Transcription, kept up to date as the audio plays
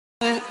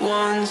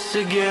once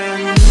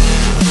again.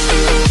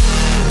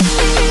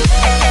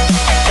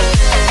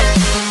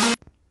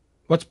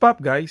 What's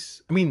up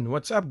guys?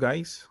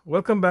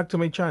 Welcome back to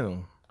my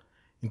channel.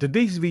 In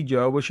today's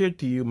video, I will share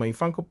to you my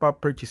Funko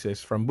Pop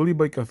purchases from Bully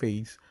Boy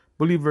Cafe's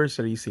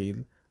Bullyversary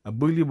sale, a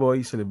Bully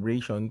Boy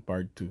celebration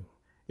part 2.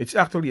 It's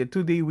actually a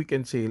 2-day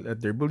weekend sale at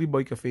their Bully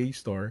Boy Cafe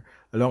store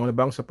along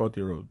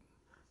Alabang-Zapote Road.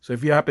 So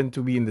if you happen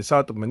to be in the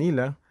south of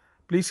Manila,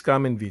 please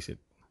come and visit.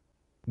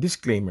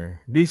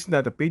 Disclaimer, this is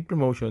not a paid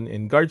promotion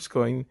and Guards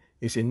Coin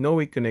is in no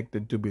way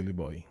connected to Bully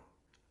Boy.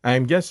 I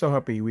am just so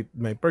happy with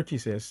my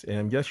purchases and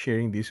I'm just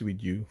sharing this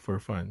with you for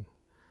fun.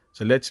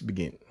 So let's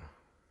begin.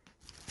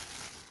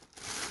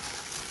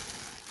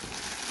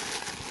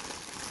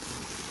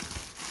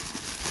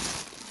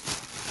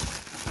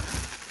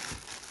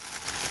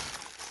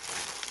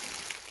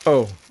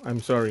 Oh,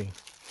 I'm sorry.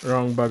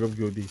 Wrong bag of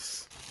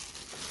goodies.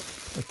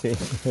 Okay,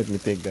 let me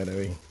take that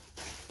away.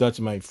 That's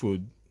my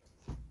food.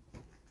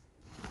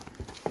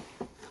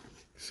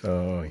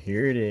 So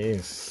here it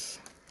is.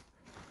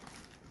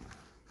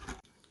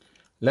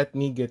 Let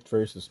me get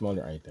first the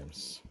smaller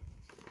items.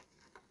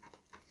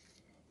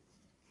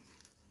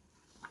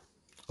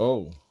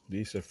 Oh,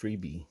 this is a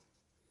freebie.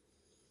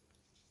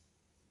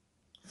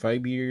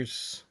 5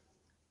 years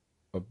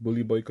of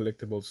Bully Boy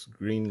Collectibles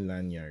green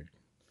lanyard.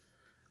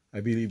 I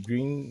believe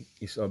green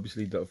is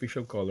obviously the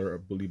official color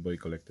of Bully Boy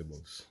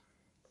Collectibles.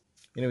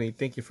 Anyway,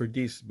 thank you for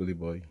this, Bully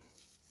Boy.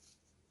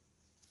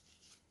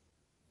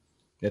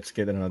 Let's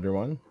get another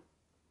one.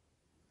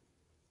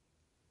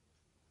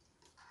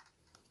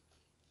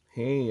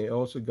 Hey, I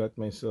also got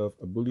myself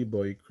a Bully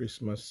Boy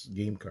Christmas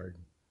game card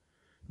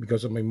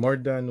because of my more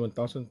than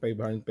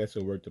 1,500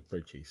 peso worth of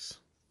purchase.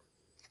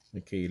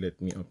 Okay,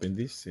 let me open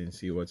this and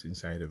see what's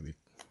inside of it.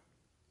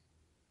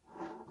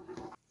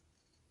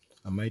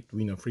 I might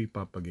win a free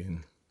pop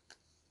again.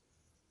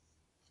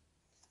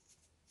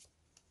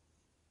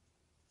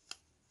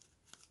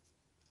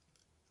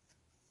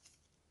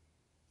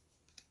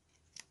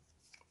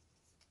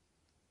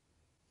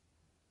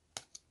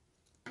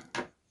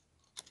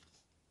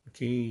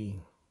 Okay.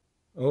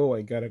 Oh,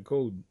 I got a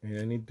code and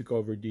I need to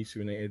cover this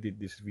when I edit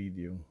this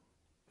video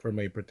for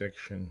my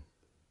protection.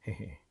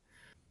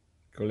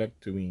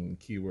 Collect to win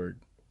keyword.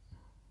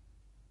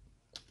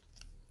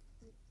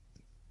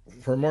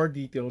 For more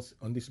details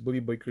on this Bully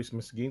Boy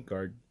Christmas game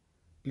card,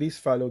 please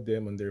follow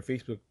them on their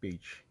Facebook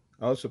page.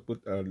 I also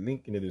put a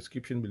link in the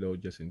description below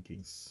just in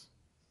case.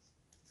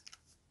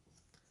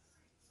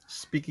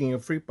 Speaking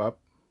of free pop,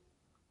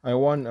 I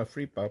won a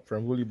free pop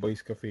from Bully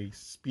Boys Cafe's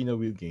spin a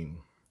wheel game.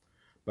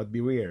 But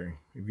beware,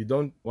 if you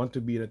don't want to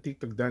be in a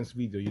TikTok dance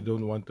video, you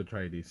don't want to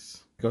try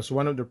this. Because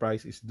one of the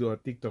prize is do a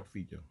TikTok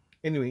video.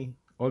 Anyway,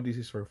 all this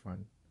is for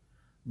fun.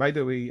 By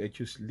the way, I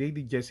choose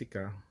Lady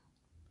Jessica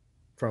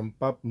from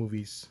Pop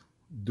Movies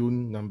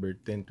Dune number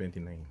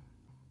 1029.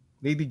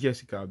 Lady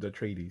Jessica of the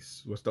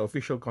Atreides was the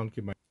official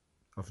concubine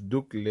of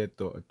Duke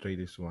Leto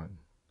Atreides I,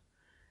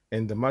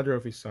 and the mother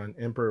of his son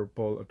Emperor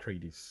Paul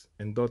Atreides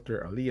and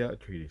daughter Alia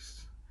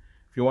Atreides.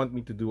 If you want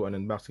me to do an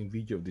unboxing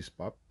video of this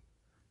pop,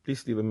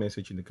 please leave a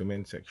message in the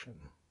comment section.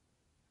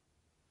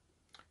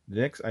 The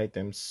next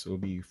items will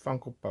be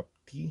Funko Pop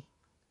Tea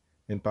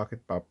and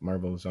Pocket Pop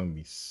Marvel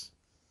Zombies.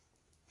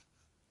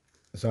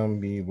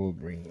 Zombie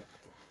Wolverine.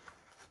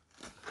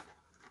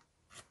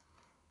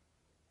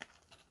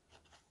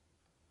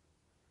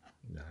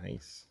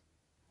 Nice.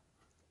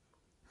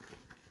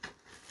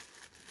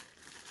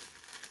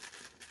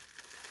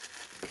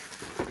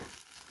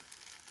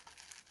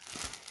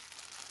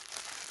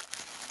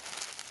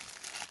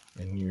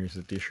 And here's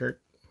the t-shirt.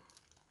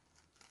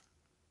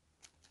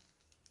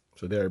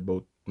 So they are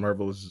both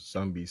Marvel's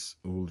Zombies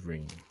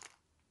Wolverine.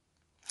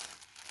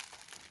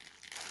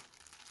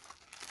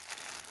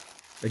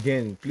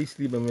 Again, please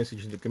leave a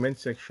message in the comment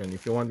section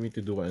if you want me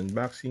to do an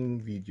unboxing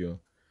video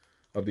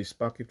of this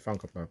pocket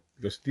Funko Pop,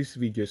 because this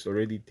video is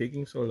already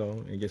taking so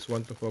long and just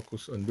want to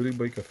focus on Bully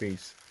Boy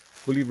Cafe's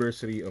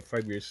Bullyversary of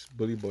 5 years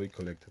Bully Boy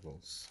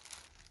Collectibles.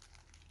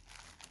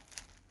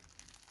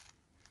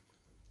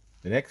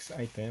 The next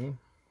item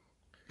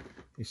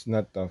is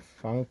not a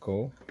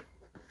Funko,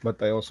 but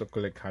I also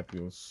collect Hot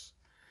Wheels,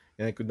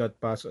 and I could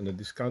not pass on the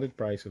discounted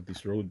price of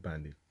this Road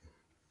Bandit.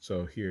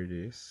 So here it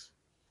is.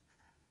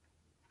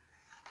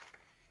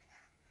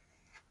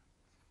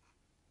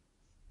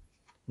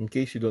 In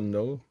case you don't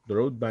know, the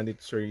Road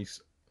Bandit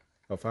series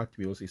of Hot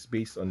Wheels is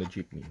based on the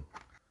jeepney,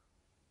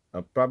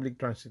 a public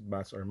transit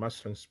bus or mass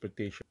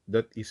transportation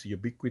that is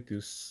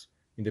ubiquitous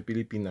in the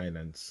Philippine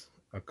Islands,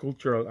 a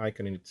cultural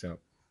icon in itself.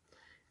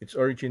 Its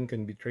origin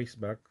can be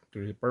traced back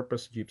to the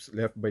purpose jeeps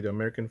left by the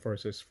American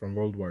forces from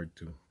World War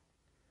II.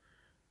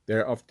 They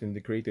are often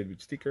decorated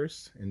with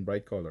stickers and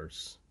bright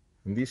colors,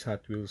 and these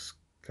Hot Wheels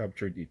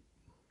captured it.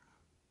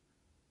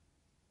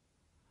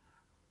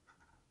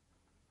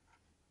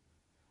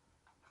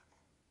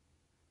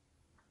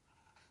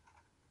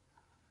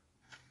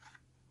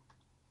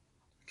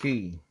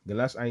 Okay, the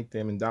last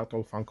item in the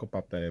actual Funko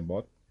Pop that I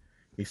bought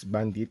is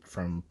Bandit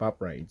from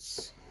Pop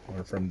Rides,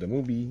 or from the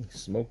movie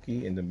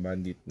Smokey and the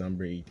Bandit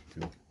number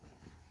 82.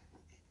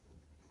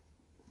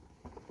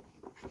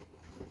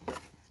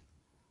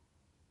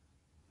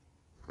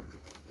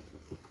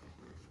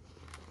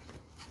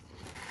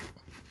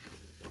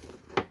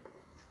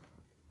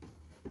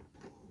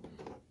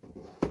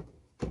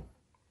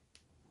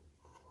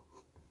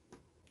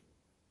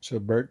 So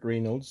Burt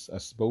Reynolds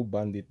as Bo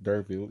Bandit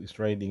Darville is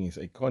riding his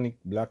iconic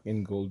black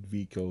and gold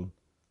vehicle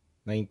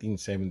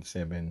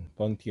 1977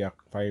 Pontiac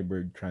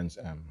Firebird Trans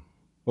Am.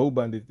 Bo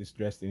Bandit is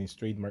dressed in his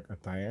trademark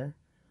attire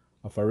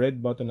of a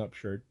red button-up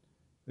shirt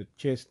with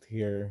chest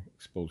hair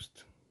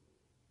exposed,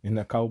 and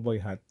a cowboy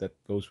hat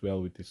that goes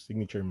well with his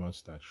signature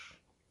mustache.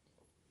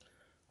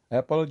 I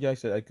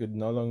apologize that I could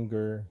no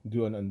longer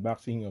do an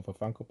unboxing of a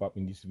Funko Pop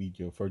in this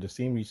video for the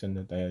same reason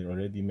that I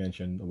already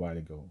mentioned a while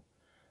ago.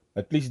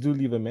 But please do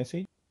leave a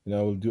message and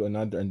I will do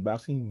another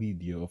unboxing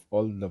video of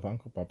all the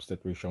Funko Pops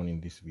that were shown in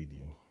this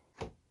video.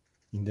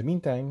 In the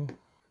meantime,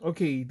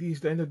 okay, this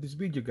is the end of this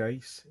video,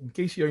 guys. In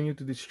case you are new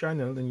to this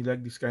channel and you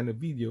like this kind of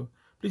video,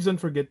 please don't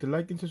forget to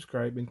like and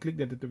subscribe and click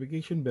the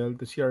notification bell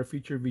to see our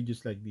future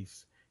videos like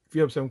this. If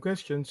you have some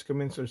questions,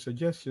 comments, or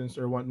suggestions,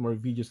 or want more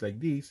videos like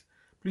these,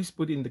 please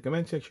put it in the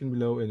comment section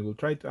below and we'll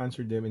try to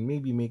answer them and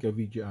maybe make a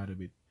video out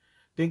of it.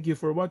 Thank you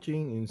for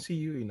watching and see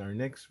you in our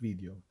next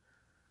video.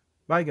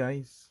 Bye,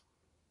 guys!